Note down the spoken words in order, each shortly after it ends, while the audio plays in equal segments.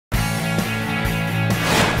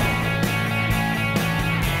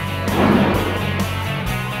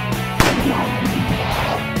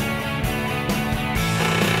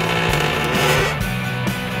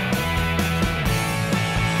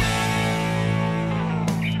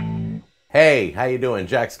Hey, how you doing?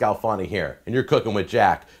 Jack Scalfani here, and you're cooking with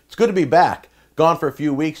Jack. It's good to be back. Gone for a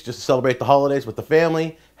few weeks just to celebrate the holidays with the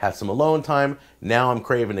family, have some alone time. Now I'm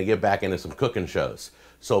craving to get back into some cooking shows.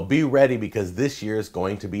 So be ready because this year is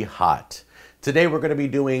going to be hot. Today we're going to be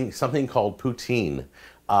doing something called poutine.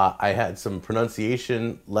 I had some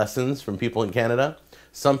pronunciation lessons from people in Canada.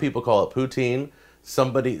 Some people call it poutine.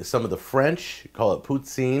 Some of the French call it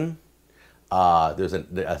poutine. There's an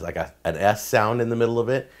S sound in the middle of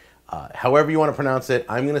it. However you want to pronounce it,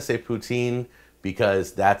 I'm going to say poutine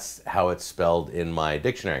because that's how it's spelled in my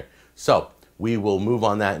dictionary. So we will move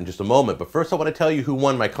on that in just a moment. But first I want to tell you who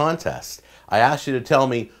won my contest. I asked you to tell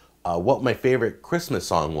me what my favorite Christmas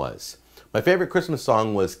song was. My favorite Christmas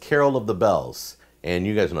song was Carol of the Bells. And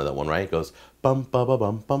you guys know that one, right? It goes bum ba ba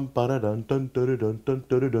bum bum ba da dun dun dun dun dun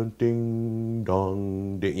dun dun ding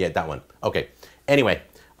dong ding. Yeah, that one. Okay. Anyway,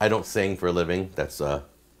 I don't sing for a living. That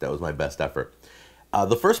was my best effort.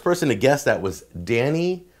 The first person to guess that was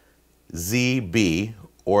Danny ZB,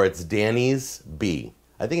 or it's Danny's B.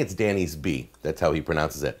 I think it's Danny's B. That's how he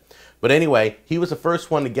pronounces it. But anyway, he was the first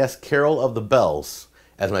one to guess Carol of the Bells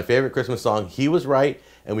as my favorite Christmas song. He was right,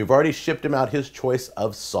 and we've already shipped him out his choice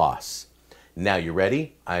of sauce. Now, you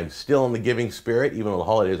ready? I'm still in the giving spirit, even though the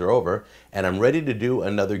holidays are over, and I'm ready to do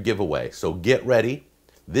another giveaway. So get ready.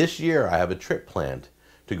 This year, I have a trip planned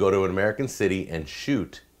to go to an American city and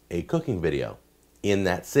shoot a cooking video in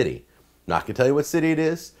that city. Not gonna tell you what city it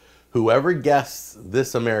is. Whoever guesses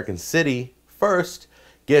this American city first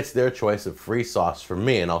gets their choice of free sauce from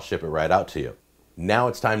me, and I'll ship it right out to you. Now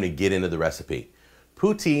it's time to get into the recipe.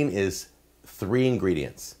 Poutine is 3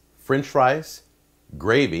 ingredients: French fries,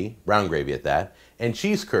 gravy, brown gravy at that, and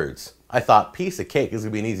cheese curds. I thought, piece of cake, this is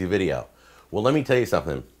gonna be an easy video. Well, let me tell you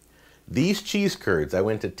something. These cheese curds, I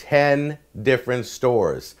went to 10 different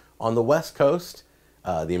stores on the West Coast,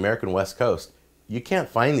 the American West Coast. You can't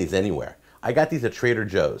find these anywhere. I got these at Trader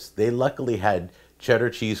Joe's. They luckily had cheddar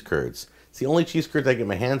cheese curds. It's the only cheese curds I get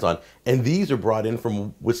my hands on, and these are brought in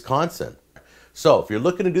from Wisconsin. So if you're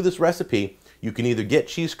looking to do this recipe, you can either get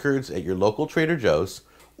cheese curds at your local Trader Joe's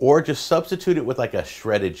or just substitute it with like a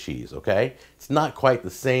shredded cheese, okay? It's not quite the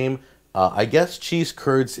same. I guess cheese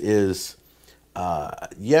curds is,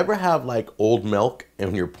 you ever have like old milk and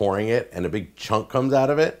when you're pouring it and a big chunk comes out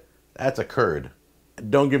of it? That's a curd.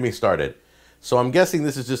 Don't get me started. So I'm guessing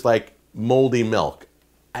this is just like moldy milk.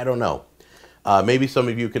 I don't know. Maybe some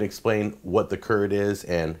of you can explain what the curd is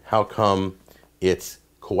and how come it's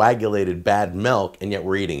coagulated bad milk and yet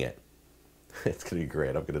we're eating it. It's going to be great.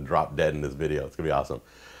 I'm going to drop dead in this video. It's going to be awesome.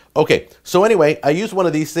 Okay, so anyway, I used one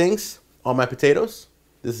of these things on my potatoes.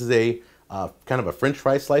 This is a kind of a French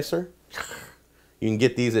fry slicer. You can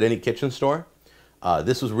get these at any kitchen store.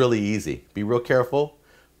 This was really easy. Be real careful,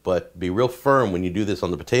 but be real firm when you do this on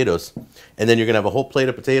the potatoes. And then you're going to have a whole plate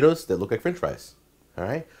of potatoes that look like French fries. All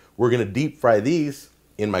right? We're going to deep fry these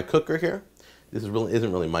in my cooker here. This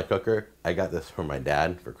isn't really my cooker. I got this from my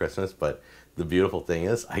dad for Christmas, but the beautiful thing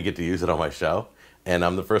is I get to use it on my show, and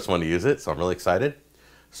I'm the first one to use it, so I'm really excited.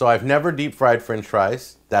 So I've never deep fried French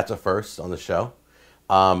fries. That's a first on the show.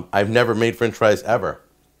 I've never made French fries ever.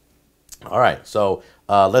 All right, so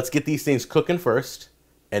let's get these things cooking first,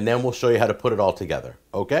 and then we'll show you how to put it all together,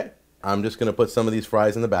 okay? I'm just gonna put some of these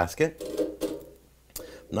fries in the basket.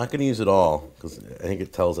 I'm not gonna use it all, because I think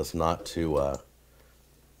it tells us not to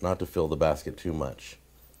fill the basket too much.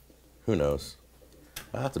 Who knows?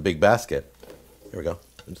 Ah, that's a big basket. Here we go.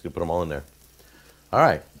 I'm just gonna put them all in there. All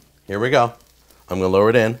right, here we go. I'm gonna lower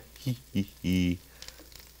it in.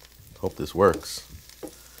 Hope this works.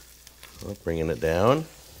 Bringing it down.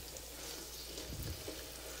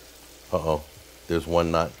 Uh-oh, there's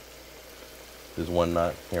one nut. There's one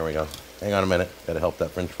nut. Here we go. Hang on a minute. Gotta help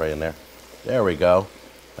that French fry in there. There we go.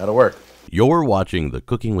 That'll work. You're watching the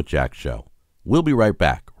Cooking with Jack show. We'll be right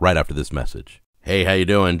back right after this message. Hey, how you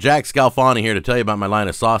doing? Jack Scalfani here to tell you about my line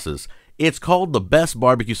of sauces. It's called the best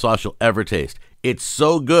barbecue sauce you'll ever taste. It's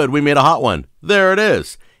so good, we made a hot one. There it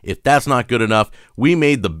is. If that's not good enough, we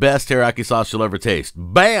made the best teriyaki sauce you'll ever taste.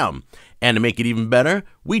 Bam! And to make it even better,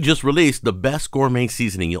 we just released the best gourmet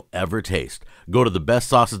seasoning you'll ever taste. Go to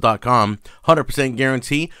thebestsauces.com, 100%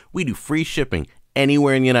 guarantee. We do free shipping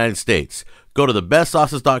anywhere in the United States. Go to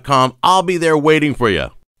thebestsauces.com. I'll be there waiting for you.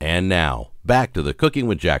 And now, back to the Cooking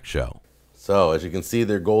with Jack show. So, as you can see,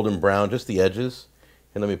 they're golden brown, just the edges.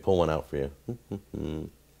 And let me pull one out for you.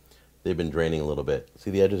 They've been draining a little bit.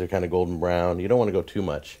 See, the edges are kind of golden brown. You don't want to go too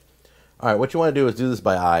much. All right, what you want to do is do this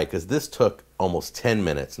by eye, because this took almost 10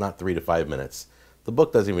 minutes, not 3 to 5 minutes. The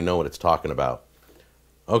book doesn't even know what it's talking about.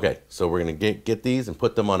 Okay, so we're going to get these and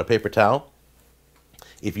put them on a paper towel.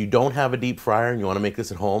 If you don't have a deep fryer and you want to make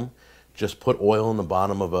this at home, just put oil in the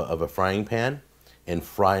bottom of a frying pan and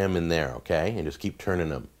fry them in there, okay? And just keep turning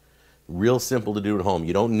them. Real simple to do at home.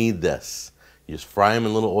 You don't need this. You just fry them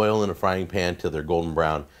in a little oil in a frying pan till they're golden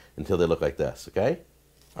brown, until they look like this, okay?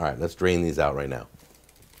 All right, let's drain these out right now.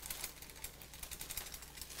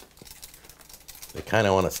 They kind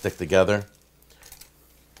of want to stick together.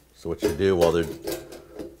 So what you do while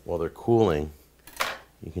they're cooling,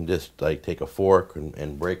 you can just like take a fork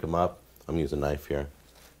and break them up. I'm using a knife here.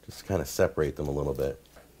 Just kind of separate them a little bit.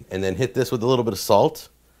 And then hit this with a little bit of salt.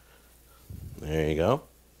 There you go.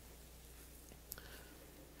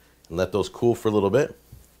 And let those cool for a little bit.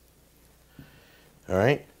 All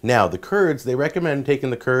right. Now the curds, they recommend taking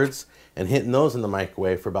the curds and hitting those in the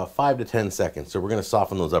microwave for about 5 to 10 seconds. So we're going to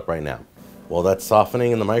soften those up right now. While that's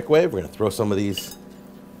softening in the microwave, we're going to throw some of these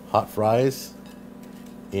hot fries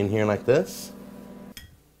in here like this.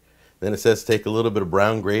 Then it says take a little bit of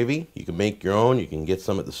brown gravy. You can make your own. You can get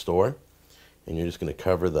some at the store. And you're just going to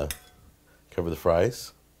cover the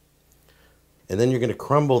fries. And then you're going to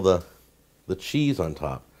crumble the cheese on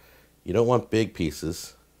top. You don't want big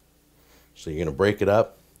pieces. So you're going to break it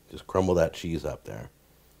up. Just crumble that cheese up there.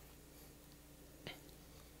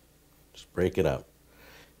 Just break it up.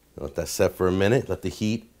 Let that set for a minute. Let the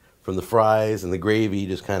heat from the fries and the gravy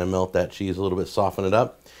just kind of melt that cheese a little bit, soften it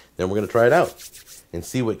up. Then we're going to try it out and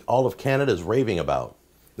see what all of Canada is raving about.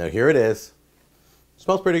 Now here it is. It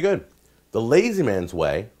smells pretty good. The lazy man's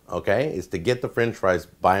way, okay, is to get the French fries,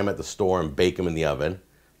 buy them at the store and bake them in the oven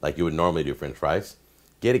like you would normally do French fries.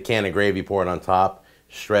 Get a can of gravy, pour it on top,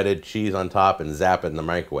 shredded cheese on top, and zap it in the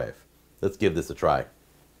microwave. Let's give this a try.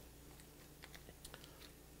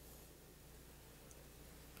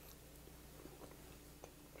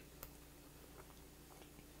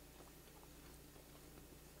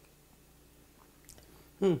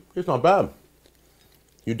 It's not bad.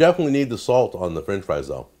 You definitely need the salt on the French fries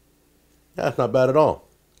though. Yeah, it's not bad at all.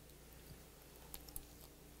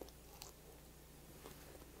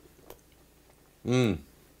 The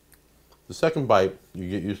second bite, you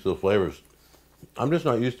get used to the flavors. I'm just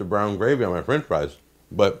not used to brown gravy on my French fries,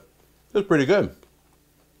 but it's pretty good.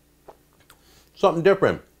 Something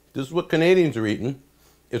different. This is what Canadians are eating.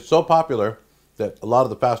 It's so popular that a lot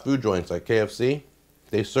of the fast food joints like KFC,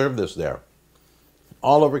 they serve this there.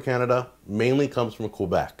 All over Canada, mainly comes from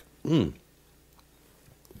Quebec. All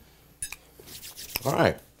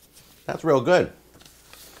right, that's real good.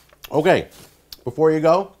 Okay, before you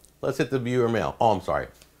go, let's hit the viewer mail. Oh, I'm sorry.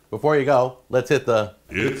 Before you go, let's hit the...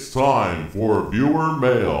 It's time for viewer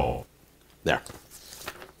mail. There.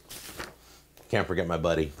 Can't forget my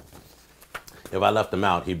buddy. If I left him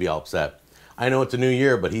out, he'd be all upset. I know it's a new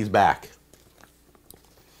year, but he's back.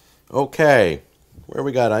 Okay, where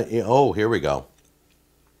we got? Oh, here we go.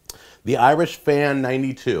 The Irish Fan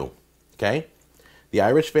 92, okay? The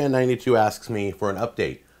Irish Fan 92 asks me for an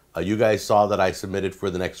update. You guys saw that I submitted for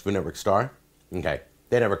the next Food Network star? Okay,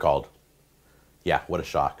 they never called. Yeah, what a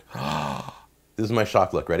shock. This is my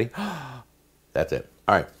shock look, ready? That's it.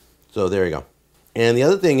 All right, so there you go. And the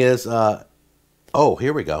other thing is, oh,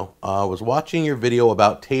 here we go. I was watching your video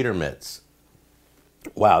about tater mitts.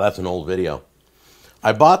 Wow, that's an old video.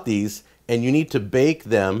 I bought these, and you need to bake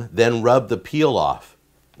them, then rub the peel off.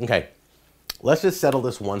 Okay, let's just settle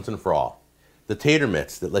this once and for all. The tater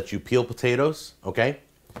mitts that let you peel potatoes, okay?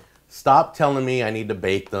 Stop telling me I need to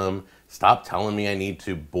bake them. Stop telling me I need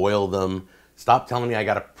to boil them. Stop telling me I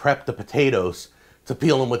got to prep the potatoes to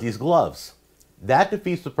peel them with these gloves. That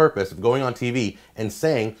defeats the purpose of going on TV and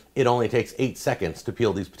saying it only takes 8 seconds to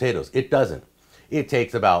peel these potatoes. It doesn't. It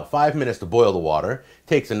takes about 5 minutes to boil the water,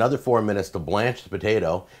 takes another 4 minutes to blanch the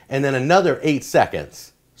potato, and then another 8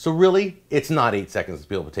 seconds. So really, it's not 8 seconds to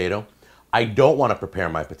peel a potato. I don't want to prepare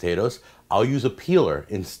my potatoes. I'll use a peeler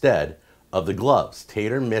instead of the gloves.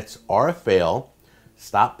 Tater mitts are a fail.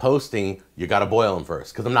 Stop posting, you got to boil them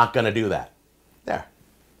first, because I'm not going to do that. There.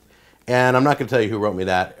 And I'm not going to tell you who wrote me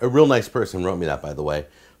that. A real nice person wrote me that, by the way.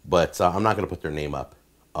 But I'm not going to put their name up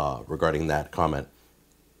regarding that comment.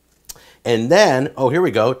 And then, oh, here we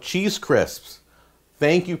go. Cheese crisps.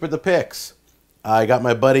 Thank you for the pics. I got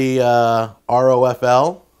my buddy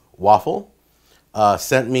ROFL, Waffle,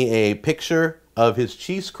 sent me a picture of his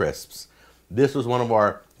cheese crisps. This was one of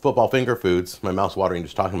our football finger foods. My mouth's watering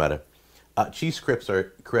just talking about it. Cheese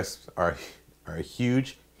crisps are a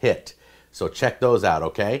huge hit. So check those out,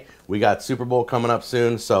 okay? We got Super Bowl coming up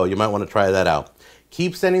soon, so you might want to try that out.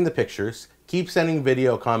 Keep sending the pictures. Keep sending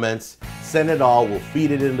video comments. Send it all. We'll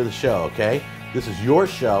feed it into the show, okay? This is your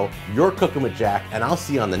show. You're Cooking with Jack, and I'll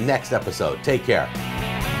see you on the next episode. Take care.